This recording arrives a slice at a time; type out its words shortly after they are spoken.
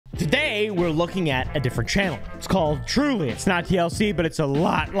Today, we're looking at a different channel. It's called Truly. It's not TLC, but it's a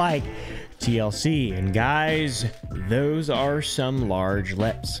lot like TLC. And guys, those are some large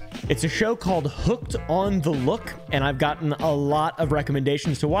lips. It's a show called Hooked on the Look, and I've gotten a lot of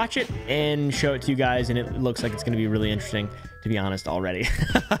recommendations to watch it and show it to you guys, and it looks like it's going to be really interesting, to be honest, already.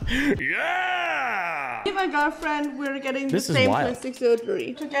 Yeah! Me and my girlfriend, we're getting the same plastic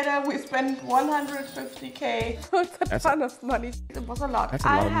surgery. Together, we spent 150K. So it's a ton of money. It was a lot. That's a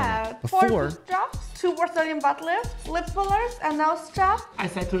lot of money. I had 4 boob jobs, 2 Brazilian butt lifts, lip fillers, and now strap. I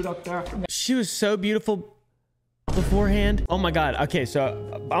said to the doctor. She was so beautiful beforehand. Oh my God. Okay, so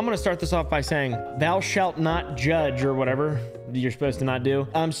I'm gonna start this off by saying, thou shalt not judge, or whatever you're supposed to not do.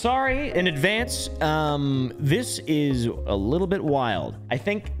 I'm sorry in advance. This is a little bit wild. I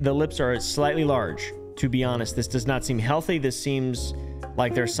think the lips are slightly large. To be honest, this does not seem healthy. This seems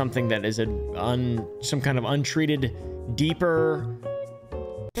like there's something that is some kind of untreated, deeper.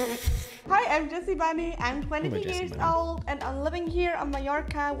 Hi, I'm Jessie Bunny. I'm 22 years old and I'm living here on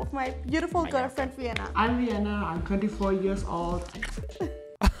Mallorca with my beautiful girlfriend, Vienna. I'm Vienna. I'm 24 years old.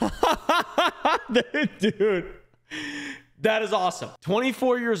 Dude, that is awesome.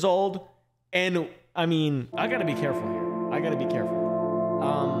 24 years old, and I mean, I gotta be careful here. I gotta be careful.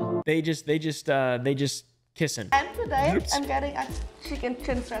 They just kissing. And today I'm getting a chicken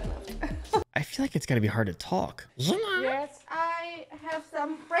chin strap lift. I feel like it's gotta be hard to talk. Yes, I have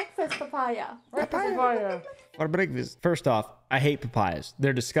some breakfast papaya. For breakfast. First off, I hate papayas.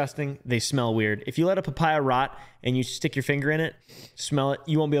 They're disgusting. They smell weird. If you let a papaya rot and you stick your finger in it, smell it,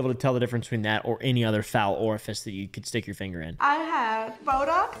 you won't be able to tell the difference between that or any other foul orifice that you could stick your finger in. I had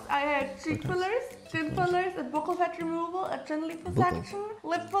Botox, I had cheek fillers, chin fillers, a buccal fat removal, a chin liposuction,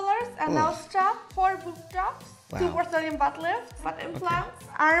 lip fillers, and now strap, 4 boob jobs, 2 Brazilian butt lifts, butt implants,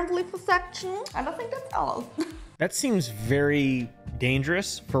 arm liposuction, and I think that's all. That seems very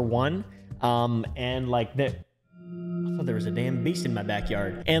dangerous for one. And like that, I thought there was a damn beast in my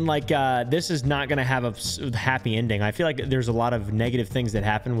backyard. And like, this is not gonna have a happy ending. I feel like there's a lot of negative things that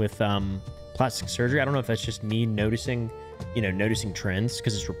happen with plastic surgery. I don't know if that's just me noticing, noticing trends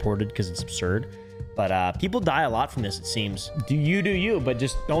because it's reported, because it's absurd. But people die a lot from this, it seems. Do you, but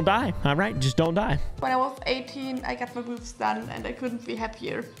just don't die. All right, just don't die. When I was 18, I got my boobs done and I couldn't be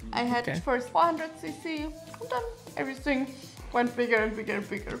happier. I had first 400cc, and then everything went bigger and bigger and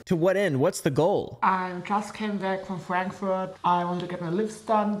bigger. To what end? What's the goal? I just came back from Frankfurt. I want to get my lips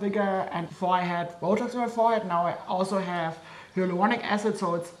done bigger, and before I had Botox in my forehead, now I also have hyaluronic acid,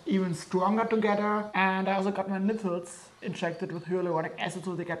 so it's even stronger together. And I also got my nipples injected with hyaluronic acid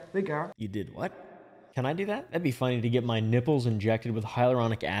so they get bigger. You did what? Can I do that? That'd be funny to get my nipples injected with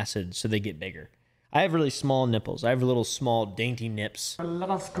hyaluronic acid so they get bigger. I have really small nipples. I have little small dainty nips. A lot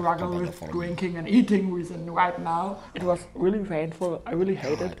of struggle with drinking and eating reason right now. It was really painful. I really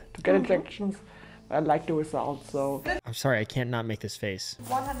hated to get injections. I like the results, so. I'm sorry, I can't not make this face.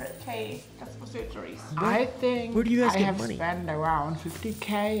 100K just for surgeries. I think where do you guys get money? I have spent around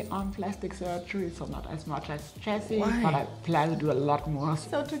 50K on plastic surgery, so not as much as Jessie, but I plan to do a lot more.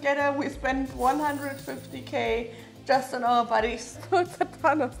 So together we spent 150K just on our bodies. So it's a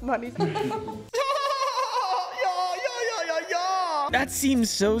ton of money. That seems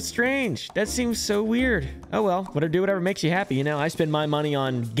so strange. That seems so weird. Oh well, do whatever makes you happy. I spend my money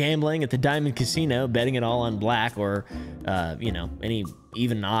on gambling at the Diamond Casino, betting it all on black or, any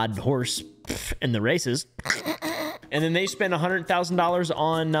even odd horse in the races. And then they spend $100,000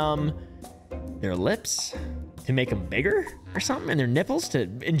 on their lips to make them bigger or something, and their nipples to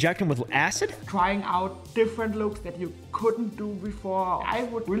inject them with acid. Trying out different looks that you couldn't do before. I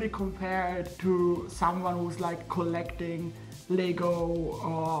would really compare it to someone who's like collecting Lego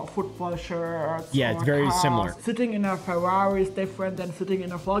or football shirts. Yeah, it's very similar. Sitting in a Ferrari is different than sitting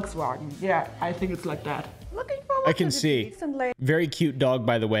in a Volkswagen. Yeah, I think it's like that. Looking forward I can see. Very cute dog,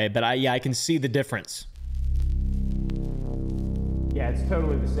 by the way, but I can see the difference. Yeah, it's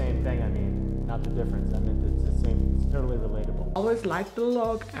totally the same thing. I mean, not the difference. I mean, it's the same. It's totally relatable. I always liked the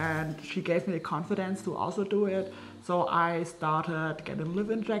look, and she gave me the confidence to also do it. So I started getting lip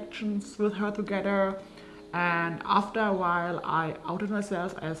injections with her together. And after a while, I outed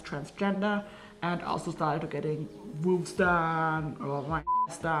myself as transgender and also started getting boobs done or my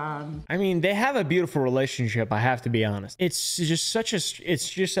done. I mean, they have a beautiful relationship, I have to be honest. It's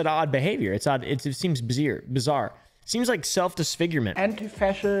just an odd behavior. It's odd. It seems bizarre. Seems like self-disfigurement.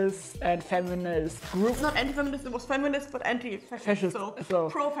 Anti-fascist and feminist group. Not anti-feminist, it was feminist, but anti-fascist. So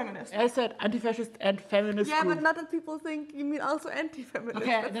pro-feminist. I said anti-fascist and feminist group. But not that people think you mean also anti-feminist.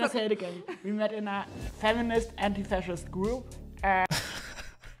 Okay, then I'll say it again. We met in a feminist anti-fascist group.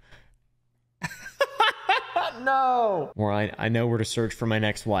 No. Or I know where to search for my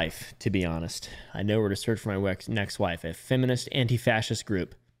next wife, to be honest. I know where to search for my next wife. A feminist anti-fascist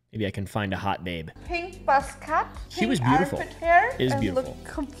group. Maybe I can find a hot babe. Pink buzz cut. She was beautiful. Armpit hair. Is and beautiful. Look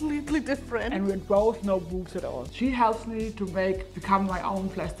completely different. And with both no boobs at all. She helps me to become my own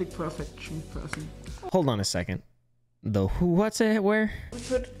plastic perfection person. Hold on a second. The who? What's it? Where? We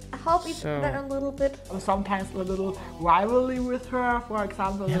could help each other a little bit. Sometimes a little rivalry with her. For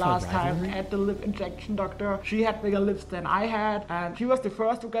example, last time at the lip injection doctor, she had bigger lips than I had, and she was the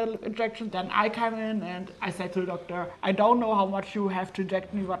first to get a lip injection. Then I came in and I said to the doctor, I don't know how much you have to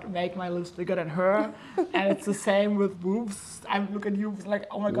inject me, but make my lips bigger than her. And it's the same with boobs. I look at you like,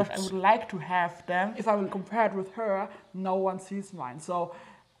 oh my gosh, I would like to have them. If I will compare it with her, no one sees mine. So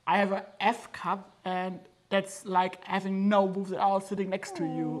I have an F cup, and that's like having no boobs at all sitting next to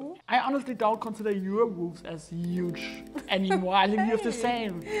you. I honestly don't consider your boobs as huge anymore. I think you have the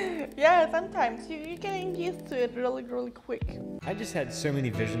same. Yeah, sometimes you're getting used to it really, really quick. I just had so many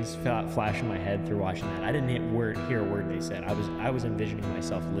visions flash in my head through watching that. I didn't hear a word they said. I was envisioning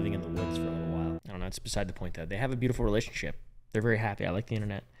myself living in the woods for a little while. I don't know. It's beside the point though. They have a beautiful relationship. They're very happy. I like the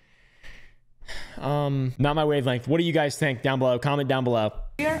internet. Not my wavelength. What do you guys think? Down below. Comment down below.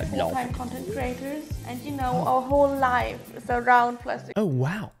 We're full-time content creators, and you know, our whole life is around plastic. Oh,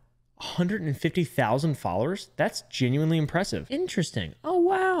 wow. 150,000 followers? That's genuinely impressive. Interesting. Oh,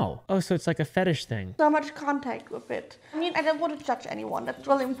 wow. Oh, so it's like a fetish thing. So much contact with it. I mean, I don't want to judge anyone. That's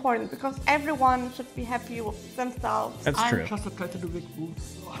really important because everyone should be happy with themselves. That's true. I'm just attracted to big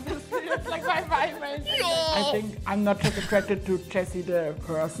boobs. Honestly, it's like my main thing. I think I'm not just attracted to Jessie the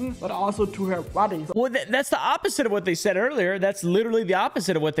person, but also to her body. Well, that's the opposite of what they said earlier. That's literally the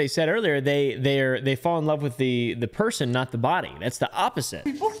opposite of what they said earlier. They fall in love with the person, not the body. That's the opposite.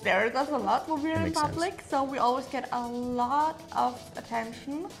 People stare at us a lot when we're in public, so we always get a lot of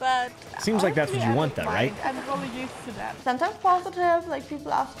attention. But seems like that's what you want, though, right? I'm really used to that. Sometimes positive, like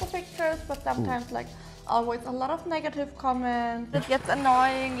people ask for pictures, but sometimes like always a lot of negative comments. It gets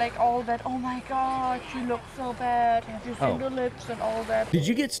annoying, like all that, oh my god, you look so bad, have you seen the lips and all that. Did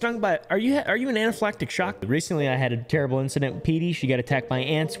you get stung by, are you in anaphylactic shock? Recently I had a terrible incident with Petey. She got attacked by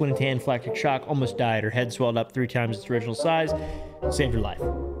ants, went into anaphylactic shock, almost died. Her head swelled up 3 times its original size. Saved her life.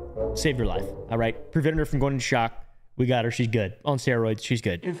 Saved her life. All right, prevented her from going into shock. We got her, she's good. On steroids, she's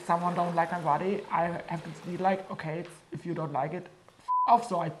good. If someone don't like my body, I have to be like, okay, if you don't like it, off,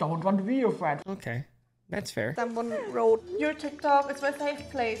 so I don't want to be your friend. Okay. That's fair. Someone wrote, your TikTok is my safe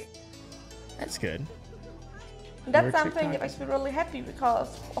place. That's good. And that's something that makes me really happy because,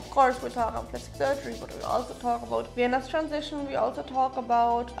 of course, we talk about plastic surgery, but we also talk about Vienna's transition. We also talk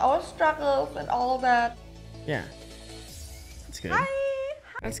about our struggles and all that. Yeah. That's good. Hi.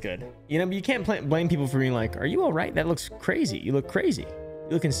 That's good. You know, you can't blame people for being like, are you all right? That looks crazy. You look crazy. You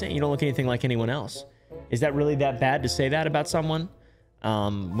look insane. You don't look anything like anyone else. Is that really that bad to say that about someone?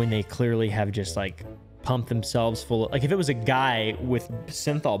 When they clearly have just like pump themselves full of, like if it was a guy with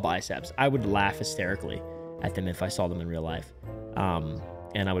synthol biceps, I would laugh hysterically at them if I saw them in real life.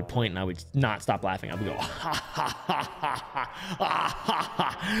 And I would point and I would not stop laughing. I would go, ha ha ha ha ha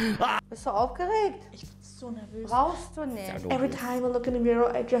ha ha. Bist du aufgeregt? Ich bin so nervös. Brauchst du nicht. Every time I look in the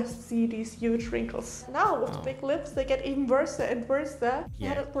mirror, I just see these huge wrinkles. Now with big lips, they get even worse and worse. Yeah. I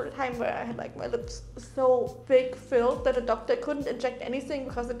had a time where I had like my lips so big filled that the doctor couldn't inject anything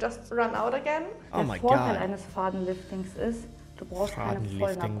because it just ran out again. Oh my God. Der Vorteil eines Fadenliftings ist, du brauchst keine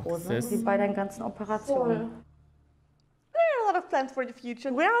Vollnarkose wie bei deinen ganzen Operationen. There are a lot of plans for the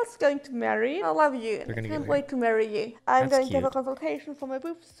future. We're also going to marry. I love you. I can't wait to marry you. I'm going to have a consultation for my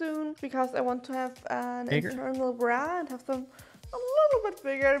boobs soon because I want to have an internal bra and have them a little bit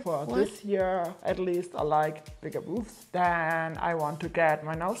bigger. For this year, at least, I like bigger boobs. Then I want to get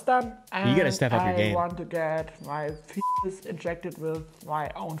my nose done. And you gotta step up your game. I want to get my fetus injected with my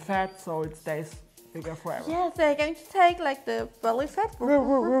own fat so it stays bigger forever. Yes, they're going to take like the belly fat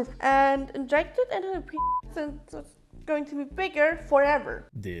and inject it into the penis, and so it's going to be bigger forever.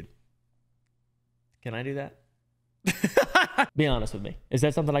 Dude, can I do that? Be honest with me. Is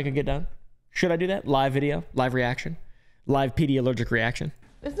that something I could get done? Should I do that? Live video, live reaction, live PD allergic reaction.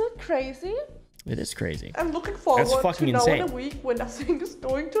 Isn't it crazy? It is crazy. I'm looking forward to now insane. in a week when nothing is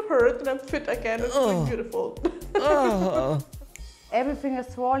going to hurt and I'm fit again. It's really beautiful. Everything is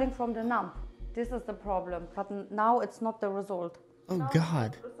swelling from the numb. This is the problem. But now it's not the result. Oh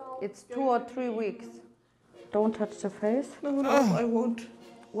God. It's 2 or 3 weeks. Don't touch the face. No, I won't.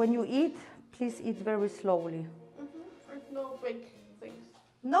 When you eat, please eat very slowly. There's no big things.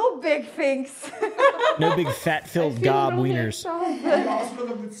 No big things. No big fat-filled gob wieners.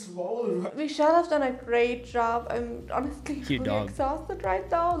 We should have done a great job. I'm honestly really dog. exhausted right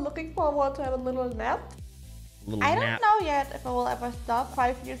now. Looking forward to have a little nap. little I nap. don't know yet if I will ever stop.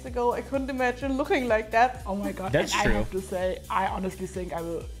 5 years ago, I couldn't imagine looking like that. Oh my god, That's and true. I have to say, I honestly think I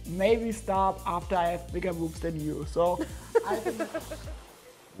will maybe stop after I have bigger boobs than you. So I think...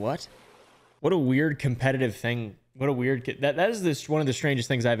 What? What a weird competitive thing. What a weird... That is one of the strangest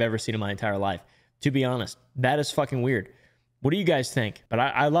things I've ever seen in my entire life. To be honest, that is fucking weird. What do you guys think? But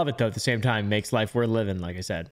I love it, though, at the same time. Makes life worth living, like I said.